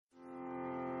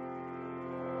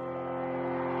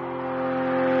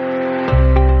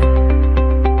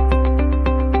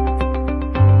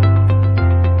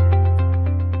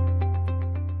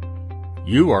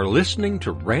You are listening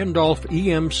to Randolph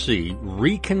EMC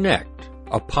Reconnect,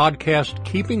 a podcast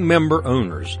keeping member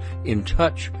owners in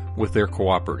touch with their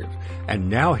cooperative. And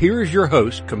now here is your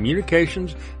host,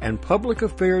 Communications and Public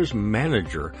Affairs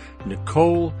Manager,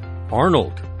 Nicole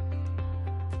Arnold.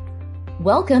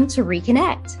 Welcome to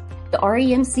Reconnect, the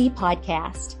REMC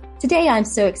podcast. Today I'm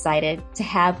so excited to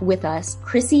have with us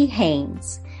Chrissy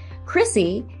Haynes.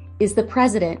 Chrissy is the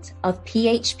president of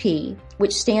PHP,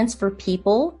 which stands for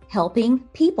People Helping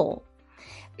People.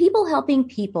 People Helping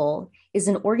People is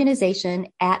an organization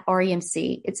at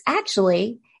REMC. It's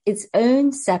actually its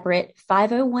own separate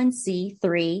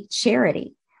 501c3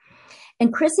 charity.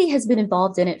 And Chrissy has been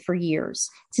involved in it for years.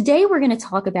 Today, we're going to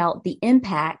talk about the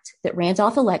impact that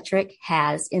Randolph Electric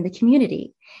has in the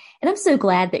community. And I'm so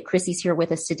glad that Chrissy's here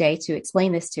with us today to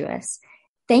explain this to us.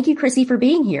 Thank you, Chrissy, for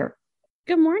being here.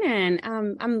 Good morning.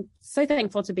 I'm so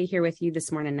thankful to be here with you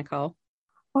this morning, Nicole.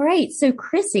 All right. So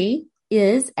Chrissy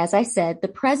is, as I said, the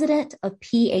president of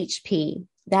PHP.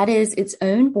 That is its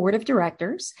own board of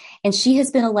directors. And she has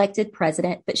been elected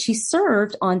president, but she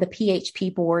served on the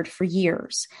PHP board for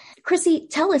years. Chrissy,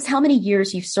 tell us how many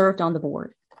years you've served on the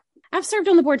board. I've served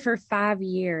on the board for 5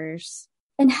 years.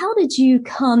 And how did you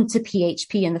come to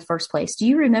PHP in the first place? Do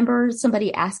you remember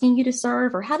somebody asking you to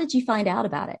serve, or how did you find out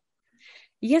about it?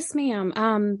 Yes, ma'am.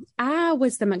 I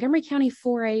was the Montgomery County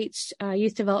 4-H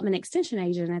Youth Development Extension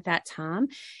agent at that time,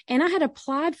 and I had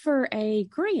applied for a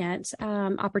grant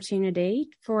opportunity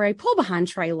for a pull-behind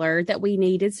trailer that we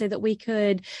needed so that we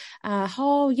could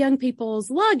haul young people's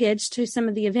luggage to some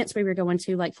of the events we were going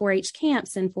to, like 4-H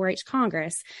camps and 4-H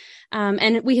Congress.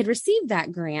 And we had received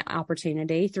that grant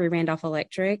opportunity through Randolph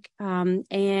Electric. And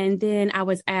then I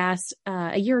was asked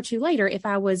a year or two later if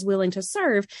I was willing to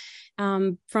serve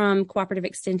from Cooperative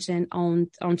Extension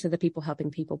onto the People Helping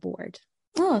People board.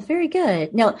 Oh, very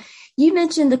good. Now, you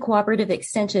mentioned the Cooperative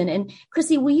Extension. And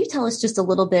Chrissy, will you tell us just a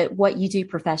little bit what you do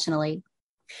professionally?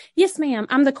 Yes, ma'am.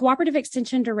 I'm the Cooperative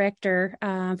Extension Director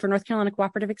for North Carolina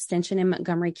Cooperative Extension in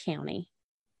Montgomery County.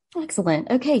 Excellent.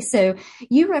 Okay, so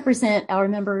you represent our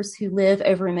members who live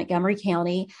over in Montgomery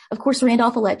County. Of course,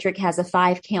 Randolph Electric has a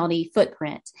 5-county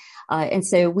footprint. And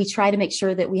so we try to make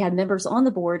sure that we have members on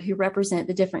the board who represent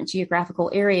the different geographical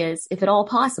areas, if at all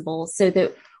possible, so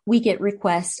that we get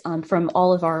requests from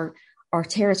all of our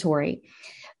territory.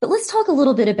 But let's talk a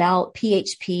little bit about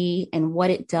PHP and what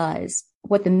it does,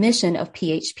 what the mission of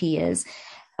PHP is.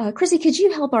 Chrissy, could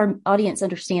you help our audience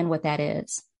understand what that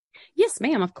is? Yes,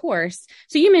 ma'am, of course.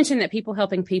 So you mentioned that People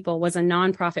Helping People was a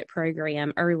nonprofit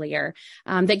program earlier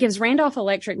that gives Randolph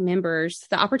Electric members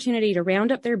the opportunity to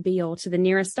round up their bill to the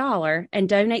nearest dollar and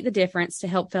donate the difference to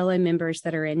help fellow members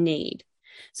that are in need.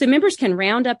 So members can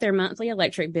round up their monthly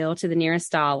electric bill to the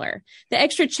nearest dollar. The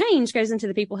extra change goes into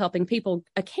the People Helping People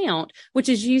account, which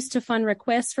is used to fund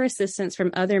requests for assistance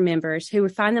from other members who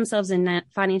would find themselves in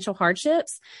financial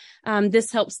hardships.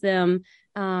 This helps them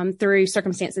through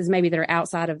circumstances maybe that are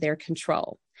outside of their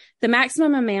control. The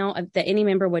maximum amount that any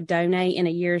member would donate in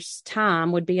a year's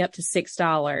time would be up to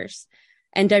 $6,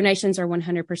 and donations are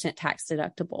 100% tax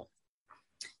deductible.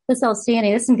 That's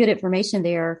outstanding. That's some good information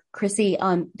there, Chrissy.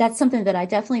 That's something that I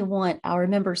definitely want our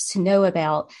members to know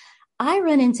about. I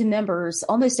run into members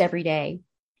almost every day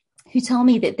who tell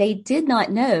me that they did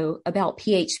not know about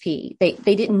PHP.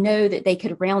 They didn't know that they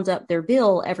could round up their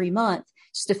bill every month,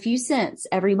 just a few cents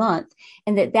every month,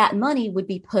 and that money would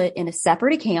be put in a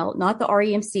separate account, not the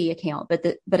REMC account,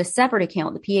 but a separate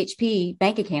account, the PHP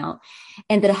bank account,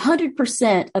 and that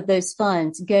 100% of those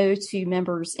funds go to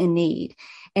members in need.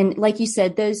 And like you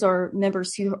said, those are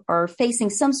members who are facing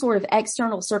some sort of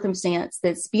external circumstance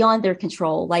that's beyond their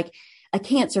control, like a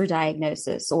cancer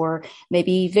diagnosis or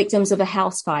maybe victims of a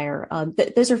house fire.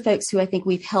 Those are folks who I think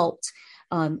we've helped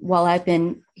while I've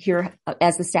been here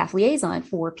as the staff liaison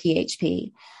for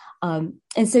PHP. And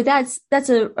so that's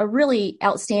a really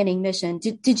outstanding mission.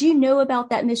 Did you know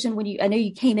about that mission I know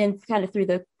you came in kind of through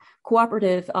the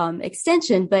cooperative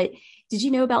extension, but did you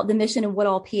know about the mission and what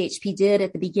all PHP did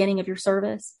at the beginning of your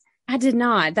service? I did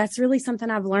not. That's really something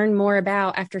I've learned more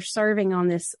about after serving on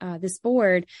this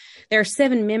board. There are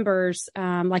 7 members,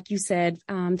 like you said,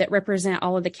 that represent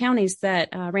all of the counties that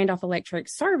Randolph Electric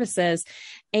services.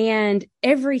 And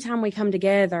every time we come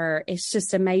together, it's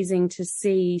just amazing to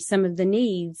see some of the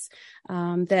needs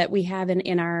that we have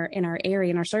in our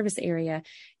area, in our service area.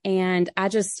 And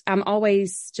I'm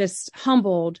always just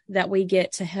humbled that we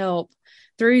get to help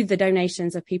through the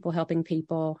donations of People Helping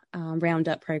People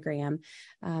Roundup program.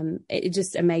 It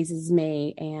just amazes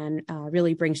me and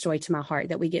really brings joy to my heart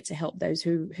that we get to help those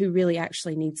who really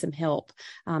actually need some help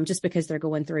just because they're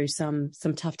going through some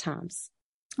tough times.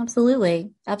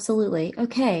 Absolutely. Absolutely.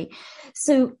 Okay.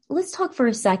 So let's talk for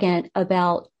a second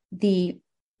about the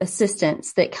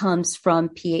assistance that comes from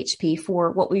PHP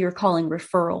for what we are calling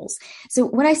referrals. So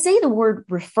when I say the word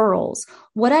referrals,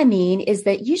 what I mean is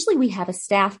that usually we have a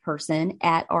staff person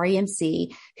at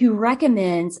REMC who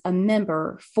recommends a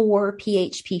member for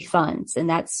PHP funds. And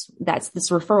that's this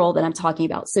referral that I'm talking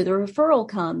about. So the referral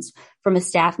comes from a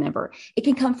staff member. It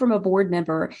can come from a board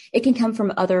member. It can come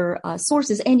from other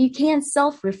sources, and you can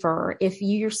self-refer if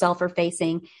you yourself are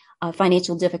facing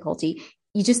financial difficulty.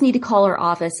 You just need to call our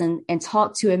office and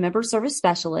talk to a member service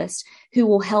specialist who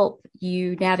will help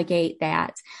you navigate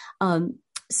that.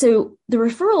 So the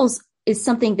referrals is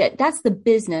something that's the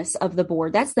business of the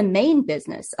board. That's the main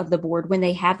business of the board when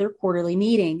they have their quarterly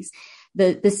meetings.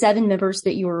 The 7 members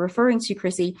that you were referring to,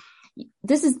 Chrissy,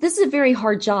 this is a very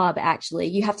hard job, actually.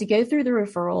 You have to go through the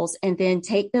referrals and then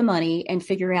take the money and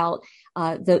figure out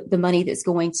the money that's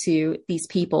going to these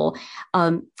people.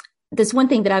 This one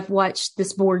thing that I've watched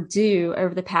this board do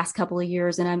over the past couple of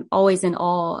years, and I'm always in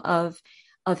awe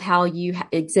of how you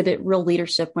exhibit real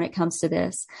leadership when it comes to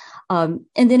this. And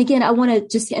then again, I want to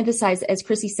just emphasize, as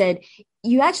Chrissy said,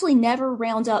 you actually never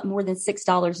round up more than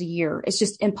 $6 a year. It's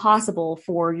just impossible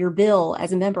for your bill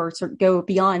as a member to go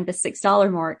beyond the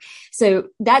 $6 mark. So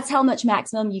that's how much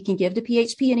maximum you can give to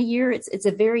PHP in a year. It's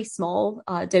a very small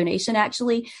donation,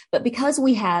 actually. But because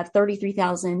we have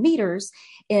 33,000 meters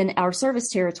in our service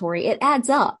territory, it adds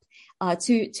up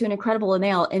to an incredible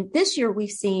amount. And this year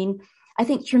we've seen, I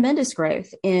think, tremendous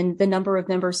growth in the number of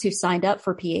members who signed up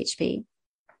for PHP.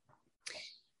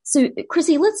 So,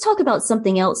 Chrissy, let's talk about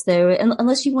something else, though. And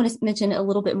unless you want to mention a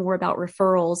little bit more about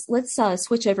referrals, let's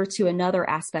switch over to another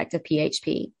aspect of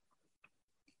PHP.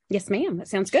 Yes, ma'am. That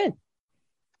sounds good.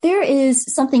 There is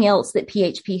something else that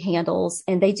PHP handles,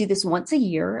 and they do this once a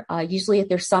year, usually at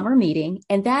their summer meeting,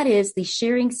 and that is the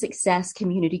Sharing Success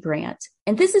Community Grant.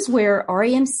 And this is where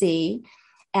REMC,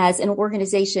 as an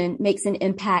organization, makes an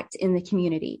impact in the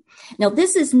community. Now,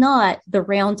 this is not the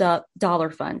Roundup dollar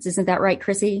funds. Isn't that right,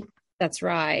 Chrissy? That's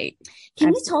right. Can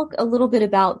you talk a little bit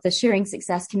about the Sharing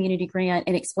Success Community Grant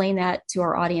and explain that to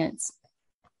our audience?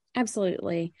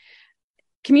 Absolutely.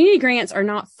 Community grants are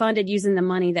not funded using the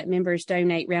money that members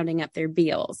donate rounding up their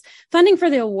bills. Funding for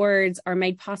the awards are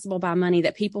made possible by money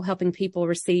that People Helping People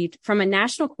received from a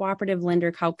national cooperative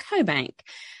lender called CoBank,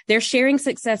 their Sharing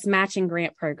Success Matching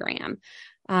Grant Program.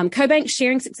 CoBank's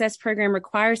Sharing Success Program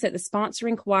requires that the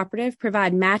sponsoring cooperative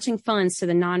provide matching funds to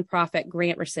the nonprofit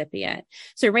grant recipient.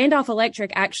 So Randolph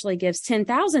Electric actually gives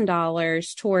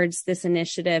 $10,000 towards this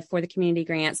initiative for the community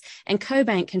grants, and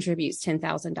CoBank contributes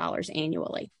 $10,000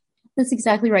 annually. That's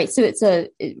exactly right. So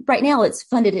right now it's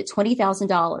funded at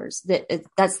 $20,000.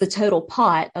 That's the total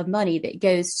pot of money that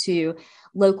goes to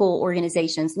local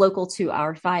organizations, local to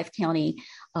our 5-county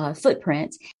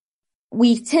footprint.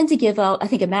 We tend to give out, I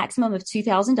think, a maximum of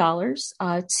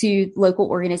 $2,000 to local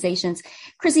organizations.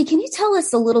 Chrissy, can you tell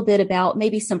us a little bit about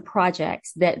maybe some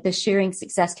projects that the Sharing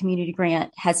Success Community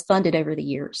Grant has funded over the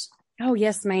years? Oh,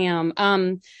 yes, ma'am.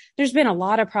 There's been a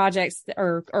lot of projects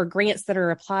or grants that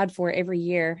are applied for every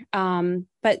year.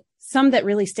 But some that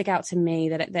really stick out to me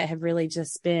that have really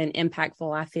just been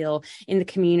impactful, I feel, in the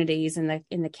communities and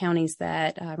in the counties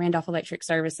that Randolph Electric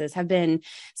services have been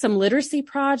some literacy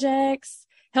projects,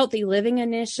 healthy living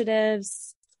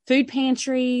initiatives, food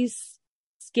pantries,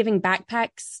 giving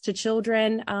backpacks to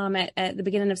children at the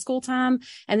beginning of school time,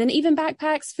 and then even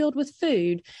backpacks filled with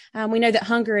food. We know that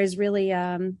hunger is really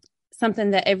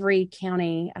something that every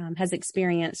county has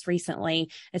experienced recently,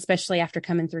 especially after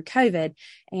coming through COVID.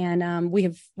 And we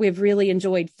have really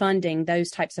enjoyed funding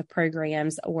those types of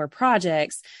programs or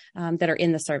projects that are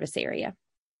in the service area.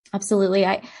 Absolutely.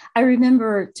 I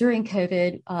remember during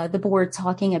COVID, the board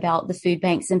talking about the food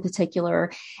banks in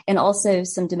particular, and also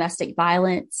some domestic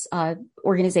violence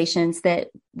organizations that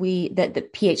the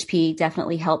PHP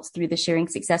definitely helps through the Sharing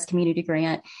Success Community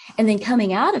Grant. And then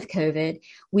coming out of COVID,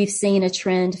 we've seen a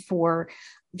trend for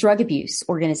drug abuse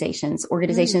organizations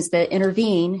that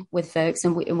intervene with folks.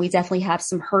 And we definitely have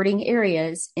some hurting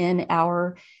areas in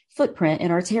our footprint,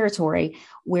 in our territory,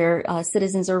 where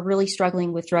citizens are really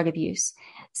struggling with drug abuse.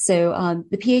 So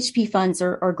the PHP funds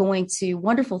are going to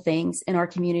wonderful things in our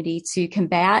community to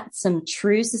combat some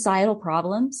true societal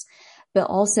problems, but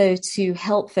also to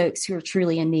help folks who are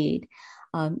truly in need.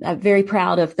 I'm very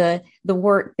proud of the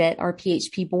work that our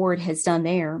PHP board has done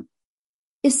there.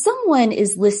 If someone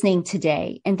is listening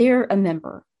today and they're a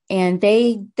member and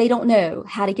they don't know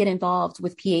how to get involved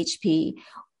with PHP,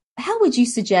 how would you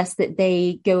suggest that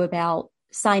they go about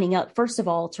signing up, first of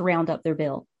all, to round up their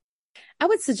bill? I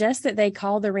would suggest that they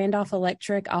call the Randolph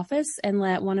Electric office and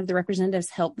let one of the representatives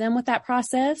help them with that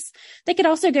process. They could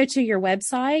also go to your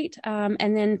website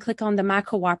and then click on the My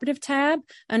Cooperative tab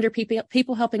under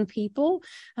People Helping People.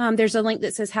 There's a link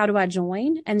that says, how do I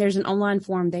join? And there's an online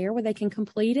form there where they can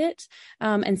complete it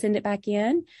and send it back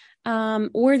in.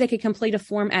 Or they could complete a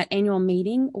form at annual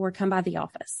meeting or come by the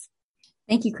office.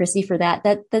 Thank you, Chrissy, for that.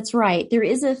 That's right. There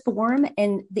is a form,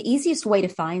 and the easiest way to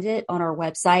find it on our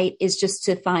website is just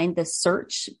to find the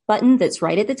search button that's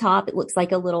right at the top. It looks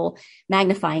like a little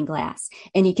magnifying glass,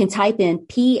 and you can type in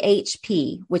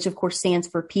PHP, which of course stands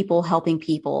for People Helping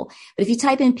People. But if you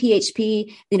type in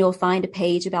PHP, then you'll find a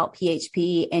page about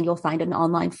PHP, and you'll find an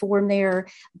online form there.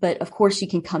 But of course, you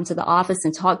can come to the office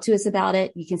and talk to us about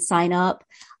it. You can sign up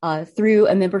through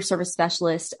a member service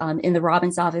specialist in the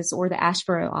Robbins office or the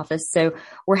Asheboro office. So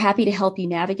we're happy to help you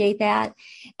navigate that.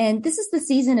 And this is the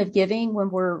season of giving when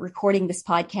we're recording this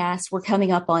podcast. We're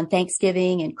coming up on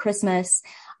Thanksgiving and Christmas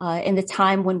and the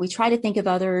time when we try to think of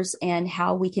others and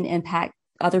how we can impact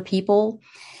other people.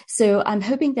 So I'm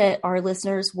hoping that our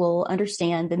listeners will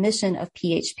understand the mission of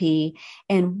PHP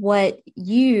and what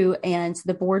you and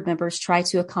the board members try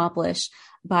to accomplish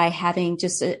by having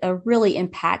just a really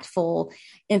impactful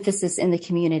emphasis in the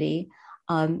community.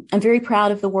 I'm very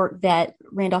proud of the work that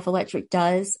Randolph Electric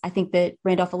does. I think that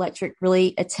Randolph Electric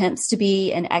really attempts to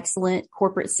be an excellent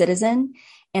corporate citizen.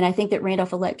 And I think that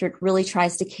Randolph Electric really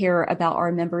tries to care about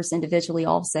our members individually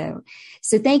also.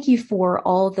 So thank you for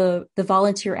all the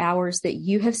volunteer hours that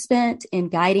you have spent in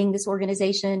guiding this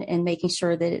organization and making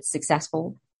sure that it's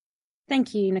successful.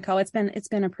 Thank you, Nicole. It's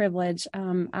been a privilege.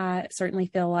 I certainly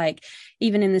feel like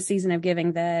even in the season of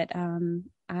giving that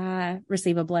I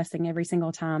receive a blessing every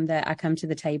single time that I come to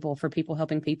the table for People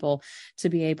Helping People to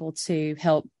be able to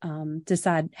help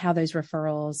decide how those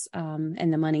referrals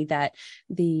and the money that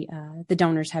the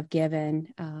donors have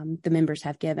given, the members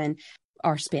have given,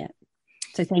 are spent.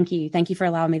 So thank you. Thank you for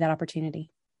allowing me that opportunity.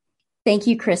 Thank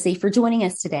you, Chrissy, for joining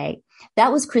us today.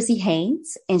 That was Chrissy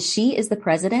Haynes, and she is the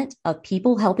president of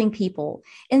People Helping People.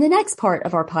 In the next part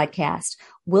of our podcast,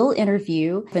 we'll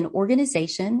interview an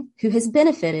organization who has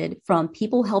benefited from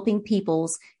People Helping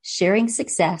People's Sharing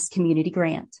Success Community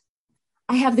Grant.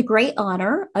 I have the great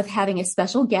honor of having a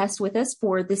special guest with us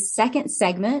for the second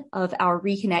segment of our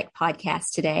Reconnect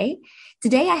podcast today.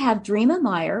 Today, I have Dreama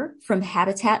Meyer from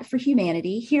Habitat for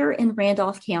Humanity here in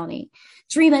Randolph County.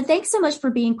 Dreama, thanks so much for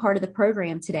being part of the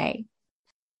program today.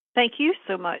 Thank you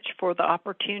so much for the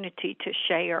opportunity to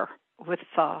share with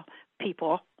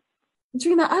people.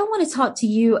 Dreama, I want to talk to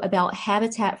you about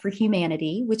Habitat for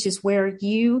Humanity, which is where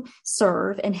you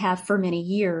serve and have for many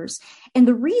years. And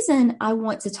the reason I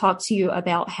want to talk to you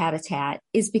about Habitat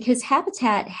is because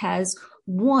Habitat has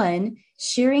won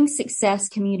Sharing Success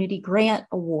Community Grant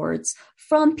Awards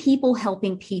from People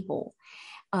Helping People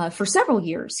for several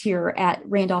years here at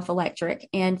Randolph Electric.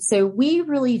 And so we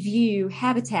really view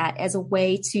Habitat as a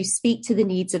way to speak to the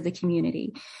needs of the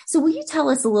community. So will you tell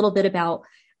us a little bit about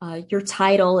your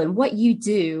title and what you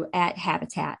do at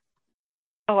Habitat?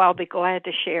 Oh, I'll be glad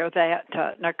to share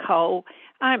that, Nicole.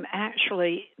 I'm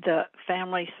actually the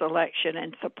Family Selection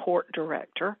and Support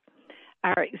Director.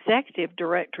 Our executive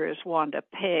director is Wanda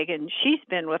Pegg, and she's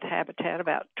been with Habitat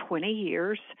about 20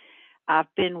 years. I've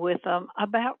been with them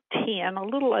about 10, a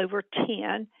little over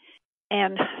 10.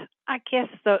 And I guess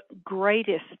the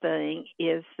greatest thing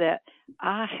is that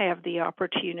I have the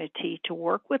opportunity to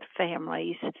work with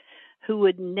families who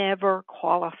would never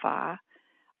qualify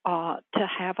to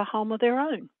have a home of their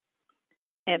own.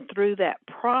 And through that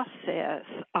process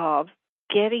of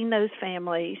getting those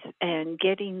families and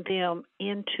getting them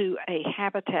into a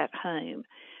Habitat home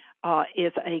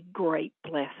is a great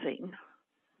blessing.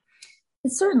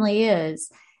 It certainly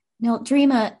is. Now,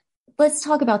 Dreama, let's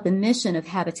talk about the mission of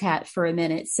Habitat for a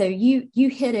minute. So you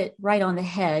hit it right on the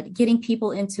head, getting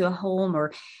people into a home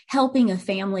or helping a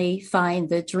family find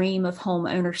the dream of home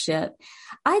ownership.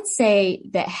 I'd say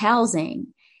that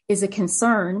housing is a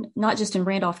concern, not just in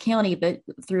Randolph County, but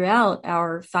throughout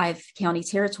our 5-county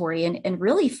territory and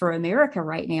really for America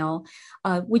right now.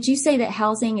 Would you say that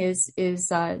housing is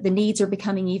the needs are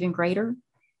becoming even greater?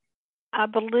 I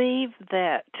believe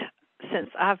that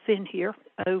since I've been here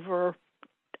over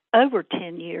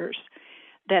 10 years,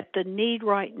 that the need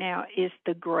right now is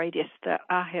the greatest that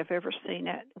I have ever seen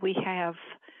it. We have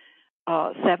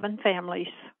 7 families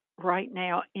right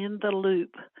now in the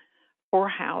loop for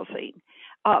housing.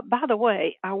 By the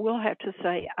way, I will have to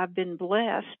say I've been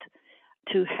blessed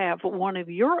to have one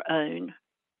of your own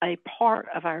a part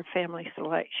of our family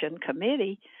selection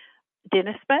committee.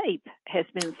 Dennis Babe has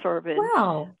been serving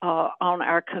on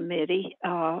our committee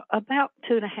about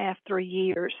 2.5-3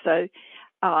 years. So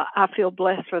I feel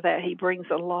blessed for that. He brings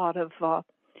a lot of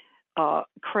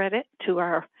credit to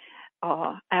our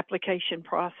application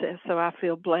process, so I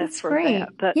feel blessed That's for great.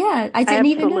 that. But Yeah, I didn't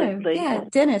even know. absolutely, Yeah,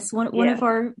 Dennis, one yes, of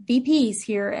our VPs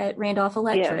here at Randolph yes,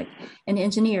 Electric, an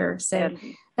engineer. So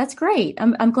and that's great.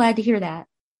 I'm glad to hear that.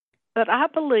 but I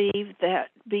believe that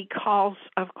because,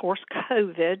 of course,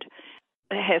 COVID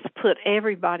has put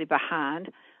everybody behind,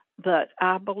 but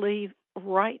I believe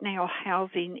right now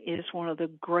housing is one of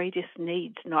the greatest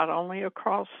needs, not only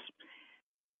across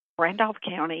Randolph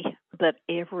County, but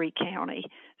every county,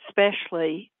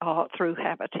 especially through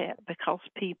Habitat, because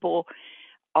people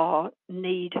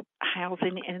need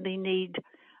housing and they need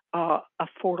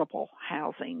affordable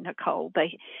housing. Nicole,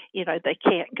 they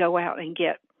can't go out and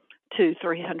get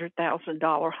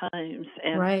 $200,000-$300,000 homes,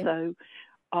 and Right. so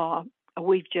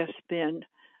we've just been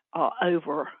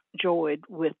overjoyed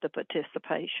with the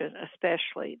participation,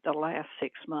 especially the last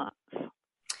 6 months.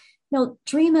 Now,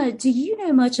 Dreama, do you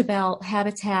know much about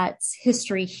Habitat's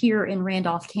history here in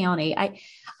Randolph County?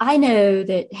 I know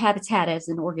that Habitat as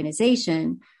an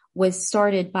organization was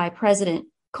started by President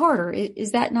Carter.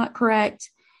 Is that not correct?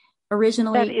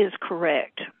 Originally? That is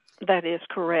correct.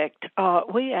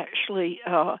 We actually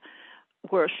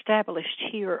were established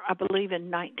here, I believe,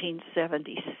 in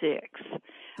 1976.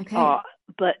 Okay.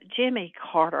 But Jimmy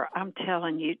Carter, I'm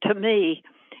telling you, to me,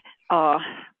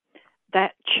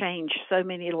 that changed so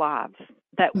many lives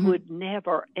that would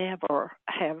never, ever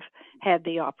have had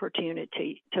the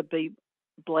opportunity to be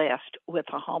blessed with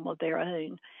a home of their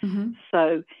own. Mm-hmm.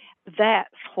 So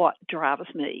that's what drives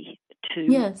me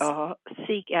to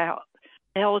seek out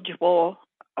eligible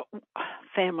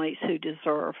families who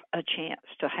deserve a chance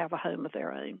to have a home of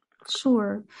their own.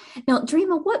 Sure. Now,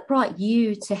 Dreama, what brought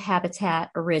you to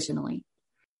Habitat originally?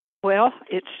 Well,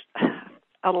 it's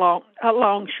a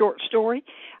long short story.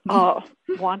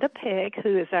 Wanda Pegg,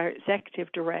 who is our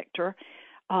executive director,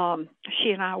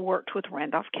 she and I worked with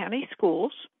Randolph County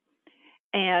Schools,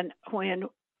 and when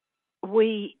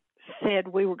we said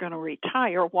we were going to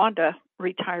retire, Wanda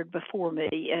retired before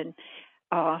me, and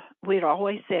we'd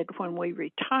always said when we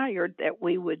retired that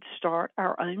we would start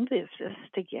our own business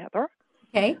together.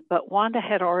 Okay. But Wanda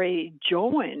had already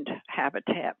joined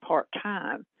Habitat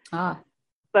part-time. Ah.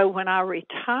 So when I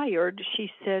retired, she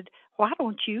said, why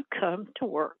don't you come to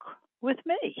work with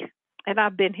me? And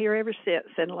I've been here ever since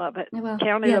and love it. Well,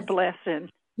 Count it a blessing.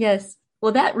 Yes.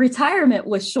 Well, that retirement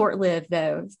was short-lived,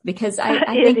 though, because I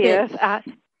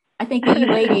think that you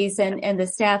ladies and the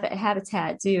staff at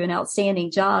Habitat do an outstanding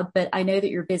job, but I know that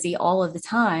you're busy all of the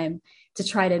time to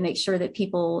try to make sure that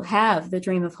people have the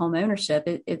dream of home ownership.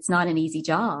 It's not an easy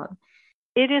job.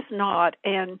 It is not,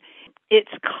 and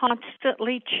it's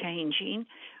constantly changing.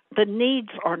 The needs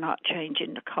are not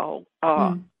changing, Nicole,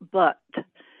 but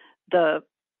the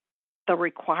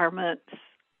requirements,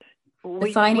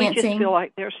 the financing. We just feel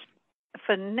like there's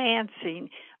financing,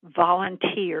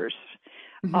 volunteers.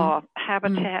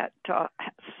 Habitat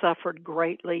suffered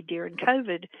greatly during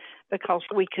COVID because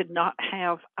we could not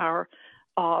have our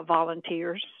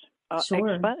volunteers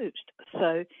exposed.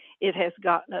 So it has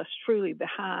gotten us truly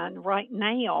behind. Right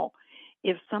now,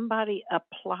 if somebody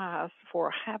applies for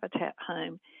a Habitat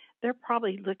home, they're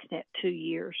probably looking at 2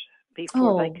 years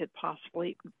before they could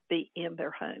possibly be in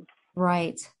their home.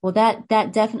 Right. Well, that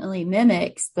definitely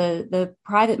mimics the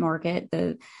private market,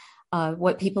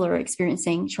 what people are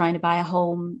experiencing trying to buy a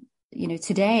home,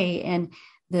 today, and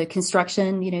the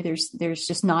construction. There's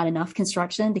just not enough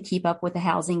construction to keep up with the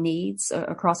housing needs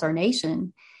across our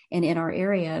nation and in our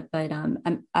area. But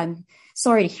I'm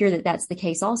sorry to hear that that's the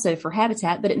case also for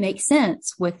Habitat. But it makes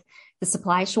sense with the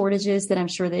supply shortages that I'm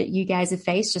sure that you guys have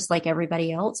faced, just like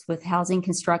everybody else with housing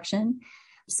construction.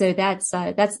 So that's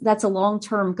a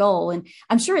long-term goal, and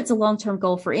I'm sure it's a long-term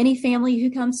goal for any family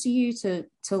who comes to you to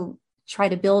try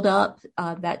to build up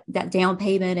that down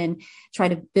payment and try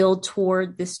to build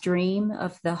toward this dream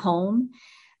of the home.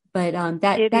 But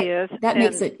that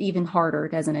makes it even harder,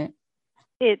 doesn't it?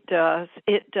 It does.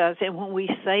 And when we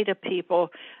say to people,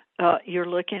 you're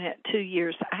looking at 2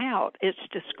 years out, it's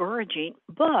discouraging.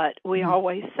 But we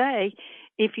always say,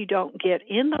 if you don't get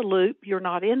in the loop, you're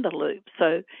not in the loop.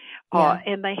 So,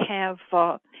 and they have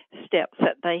steps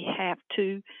that they have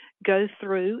to go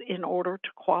through in order to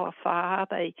qualify.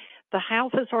 The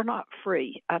houses are not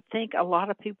free. I think a lot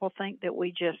of people think that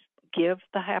we just give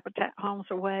the Habitat homes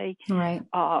away. Right.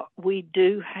 We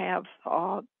do have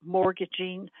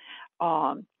mortgaging,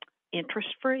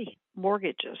 interest-free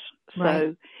mortgages.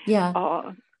 Right.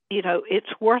 So,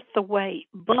 it's worth the wait.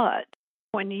 But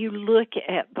when you look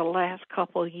at the last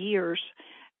couple of years,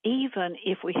 even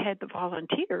if we had the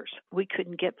volunteers, we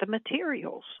couldn't get the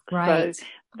materials. Right. So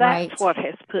that's what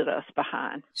has put us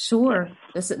behind. Sure.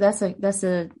 Yes. That's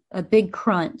a big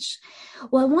crunch.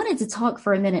 Well, I wanted to talk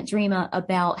for a minute, Dreama,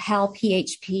 about how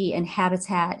PHP and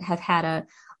Habitat have had a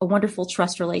wonderful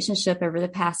trust relationship over the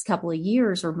past couple of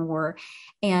years or more.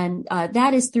 And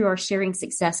that is through our Sharing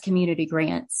Success Community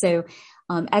Grant. So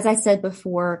as I said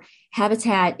before,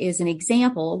 Habitat is an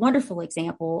example, a wonderful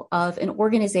example of an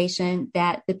organization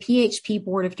that the PHP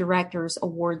Board of Directors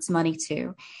awards money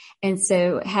to. And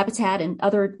so Habitat and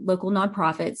other local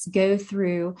nonprofits go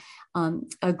through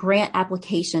a grant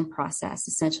application process,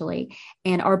 essentially.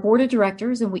 And our board of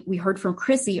directors, and we heard from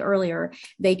Chrissy earlier,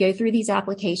 they go through these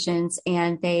applications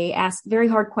and they ask very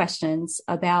hard questions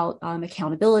about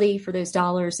accountability for those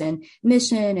dollars and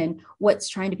mission and what's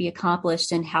trying to be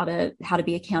accomplished and how to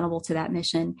be accountable to that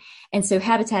mission. And so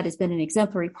Habitat has been an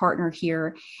exemplary partner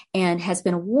here and has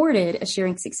been awarded a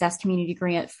Sharing Success Community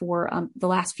Grant for the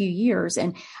last few years.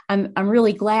 And I'm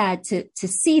really glad to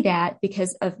see that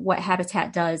because of what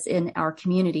Habitat does in our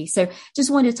community. So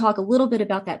just wanted to talk a little bit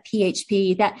about that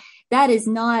PHP. That is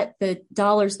not the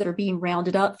dollars that are being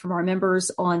rounded up from our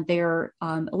members on their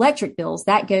electric bills.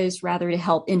 That goes rather to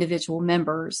help individual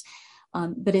members.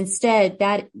 But instead,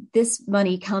 this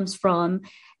money comes from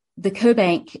the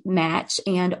CoBank match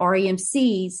and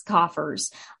REMC's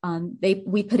coffers.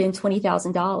 We put in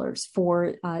 $20,000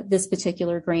 for this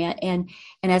particular grant. And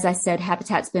as I said,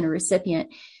 Habitat's been a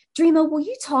recipient. Dreama, will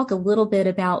you talk a little bit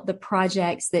about the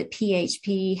projects that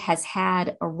PHP has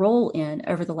had a role in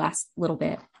over the last little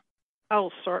bit? Oh,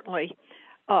 certainly.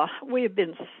 We have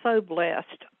been so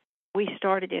blessed. We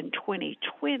started in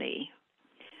 2020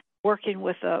 working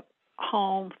with a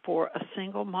home for a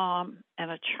single mom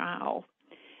and a child.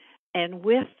 And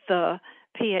with the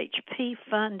PHP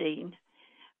funding,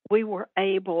 we were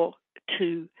able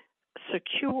to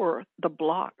secure the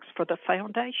blocks for the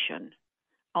foundation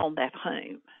on that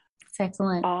home. That's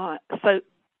excellent.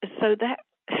 So that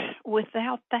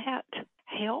without that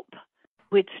help,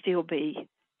 we'd still be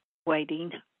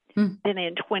waiting. Then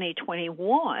in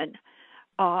 2021,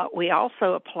 we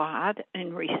also applied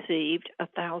and received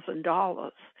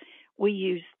 $1,000. We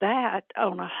used that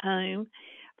on a home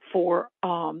for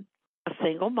a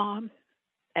single mom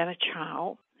and a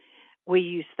child. We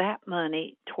used that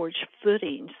money towards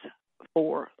footings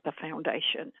for the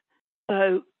foundation.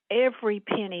 So every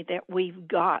penny that we've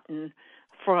gotten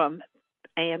from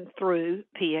and through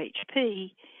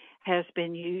PHP has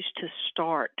been used to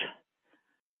start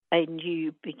a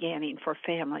new beginning for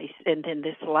families. And then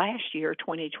this last year,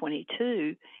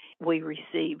 2022, we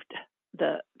received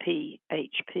the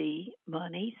PHP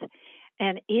monies,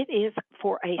 and it is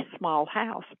for a small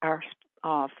house, our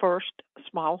first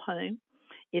small home.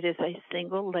 It is a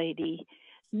single lady.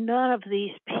 None of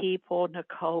these people,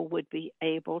 Nicole, would be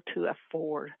able to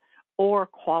afford or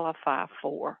qualify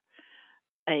for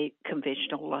a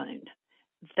conventional loan.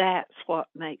 That's what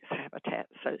makes Habitat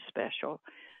so special.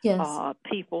 Yes.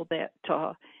 People that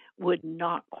would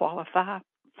not qualify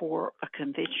for a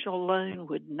conventional loan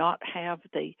would not have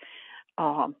the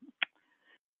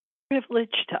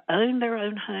privilege to own their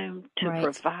own home, to Right.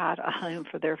 provide a home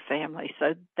for their family.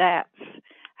 So that's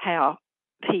how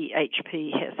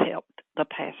PHP has helped the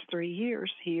past 3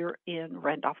 years here in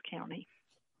Randolph County.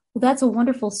 Well, that's a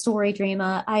wonderful story,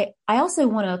 Dreama. I also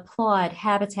want to applaud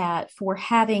Habitat for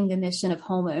having the mission of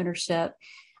home ownership.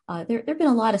 There have been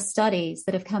a lot of studies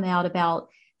that have come out about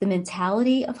the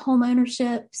mentality of home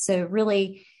ownership. So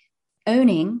really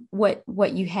owning what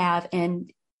you have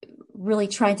and really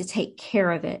trying to take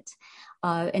care of it,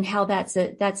 and how that's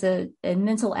a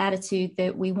mental attitude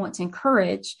that we want to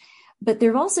encourage. But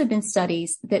there have also been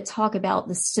studies that talk about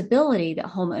the stability that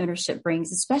home ownership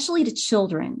brings, especially to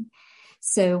children.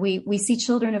 So we see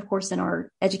children, of course, in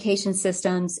our education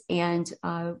systems, and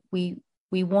we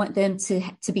want them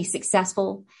to be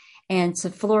successful and to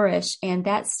flourish. And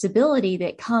that stability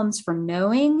that comes from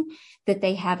knowing that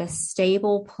they have a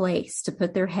stable place to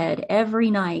put their head every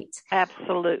night.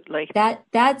 Absolutely.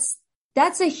 That's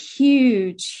a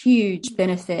huge, huge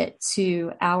benefit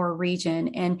to our region.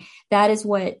 And that is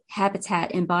what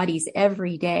Habitat embodies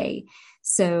every day.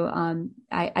 So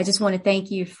I just want to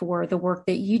thank you for the work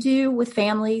that you do with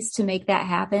families to make that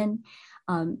happen.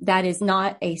 That is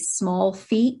not a small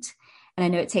feat. And I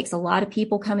know it takes a lot of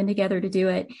people coming together to do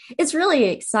it. It's really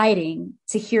exciting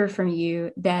to hear from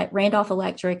you that Randolph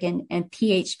Electric and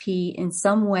PHP in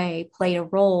some way played a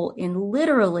role in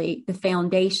literally the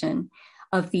foundation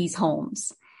of these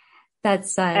homes.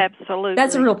 That's absolutely.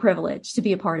 That's a real privilege to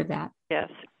be a part of that. Yes.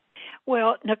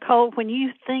 Well, Nicole, when you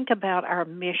think about our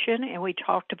mission, and we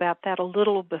talked about that a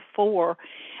little before,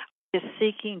 is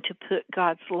seeking to put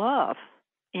God's love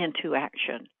into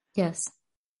action. Yes.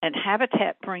 And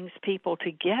Habitat brings people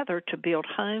together to build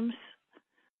homes,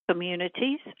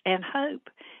 communities, and hope.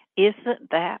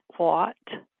 Isn't that what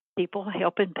people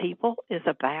helping people is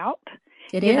about?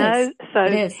 It is. So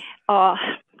it is.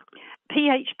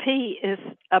 PHP is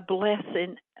a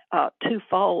blessing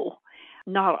twofold.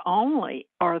 Not only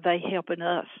are they helping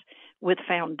us with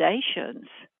foundations,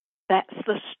 that's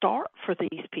the start for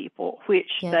these people,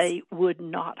 which Yes. they would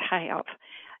not have.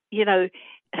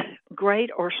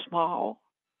 Great or small,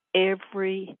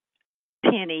 every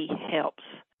penny helps.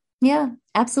 Yeah,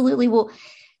 absolutely. Well,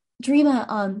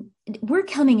 Dreama, we're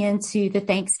coming into the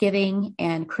Thanksgiving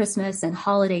and Christmas and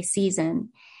holiday season,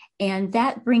 and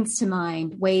that brings to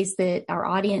mind ways that our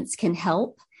audience can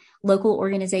help local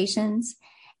organizations.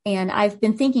 And I've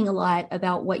been thinking a lot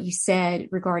about what you said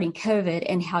regarding COVID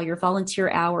and how your volunteer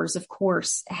hours, of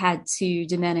course, had to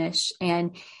diminish.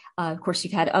 And of course,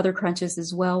 you've had other crunches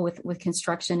as well with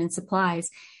construction and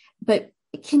supplies. But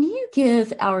can you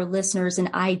give our listeners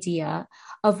an idea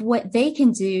of what they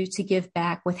can do to give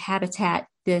back with Habitat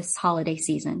this holiday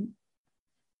season?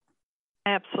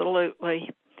 Absolutely.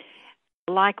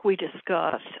 Like we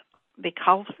discussed,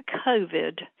 because of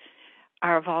COVID,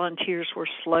 our volunteers were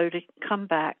slow to come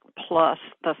back, plus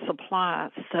the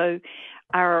supplies. So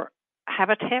our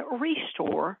Habitat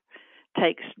Restore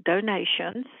takes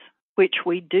donations, which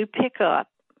we do pick up.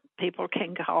 People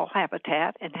can call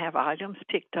Habitat and have items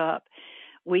picked up.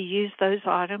 We use those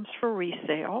items for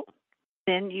resale.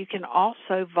 Then you can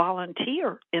also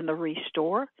volunteer in the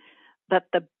Restore. But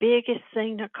the biggest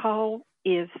thing, Nicole,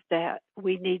 is that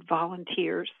we need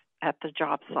volunteers at the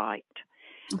job site.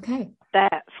 Okay.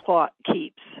 That's what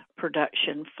keeps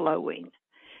production flowing.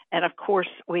 And, of course,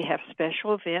 we have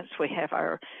special events. We have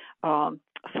our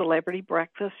celebrity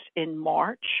breakfast in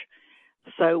March.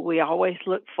 So we always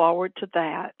look forward to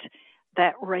that.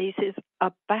 That raises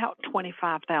about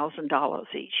 $25,000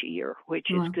 each year, which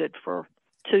is good for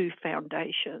 2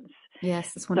 foundations.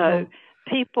 Yes, that's wonderful. So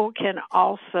people can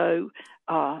also,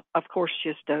 of course,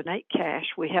 just donate cash.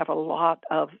 We have a lot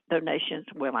of donations.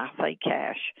 When I say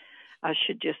cash, I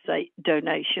should just say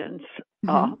donations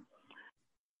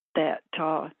that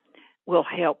will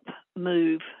help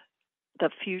move the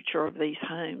future of these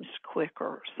homes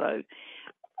quicker. So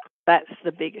that's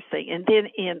the biggest thing. And then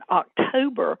in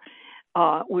October,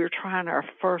 we're trying our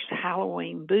first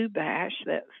Halloween Boo Bash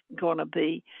that's going to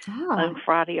be on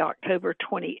Friday, October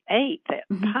 28th at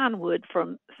Pinewood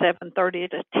from 7:30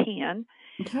 to 10.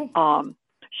 Okay.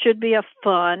 Should be a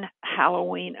fun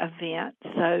Halloween event.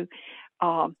 So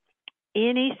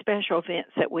any special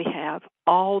events that we have,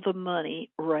 all the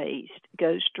money raised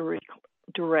goes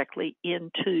directly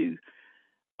into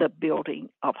the building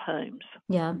of homes.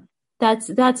 Yeah,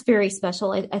 that's very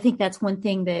special. I think that's one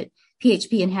thing that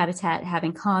PHP and Habitat have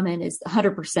in common is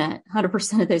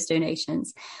 100% of those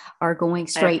donations are going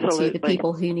straight to the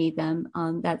people who need them.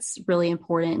 That's really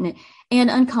important and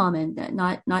uncommon.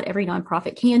 Not every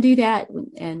nonprofit can do that,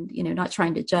 and not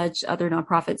trying to judge other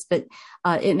nonprofits, but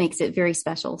it makes it very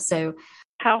special. So,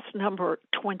 house number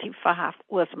 25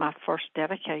 was my first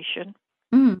dedication,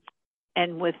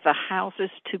 and with the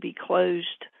houses to be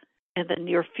closed in the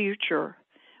near future,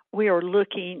 we are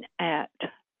looking at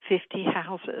 50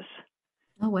 houses.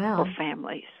 Oh, wow. For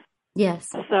families.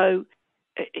 Yes. So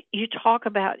you talk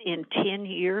about in 10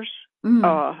 years,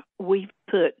 we've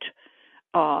put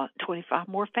 25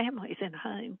 more families in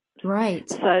homes. Right.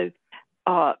 So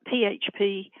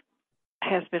PHP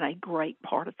has been a great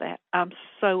part of that. I'm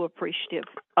so appreciative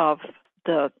of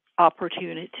the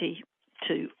opportunity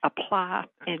to apply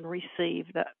and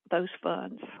receive those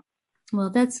funds. Well,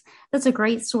 that's a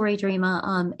great story,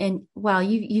 Dreama. And wow,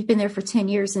 you've been there for 10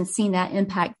 years and seen that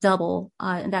impact double.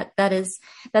 And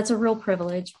that's a real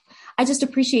privilege. I just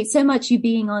appreciate so much you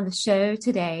being on the show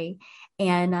today,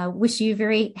 and wish you a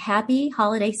very happy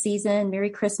holiday season, Merry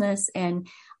Christmas, and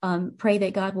pray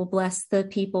that God will bless the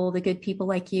good people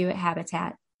like you at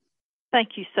Habitat.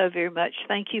 Thank you so very much.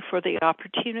 Thank you for the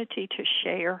opportunity to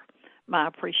share my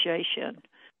appreciation.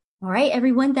 All right,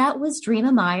 everyone, that was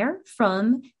Dreama Meyer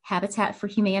from Habitat for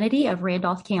Humanity of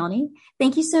Randolph County.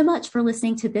 Thank you so much for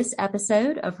listening to this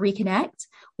episode of Reconnect.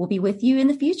 We'll be with you in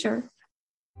the future.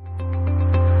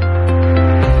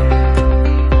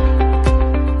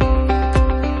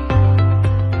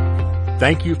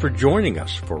 Thank you for joining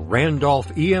us for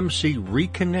Randolph EMC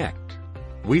Reconnect.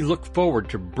 We look forward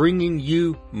to bringing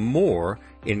you more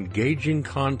engaging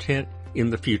content in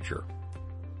the future.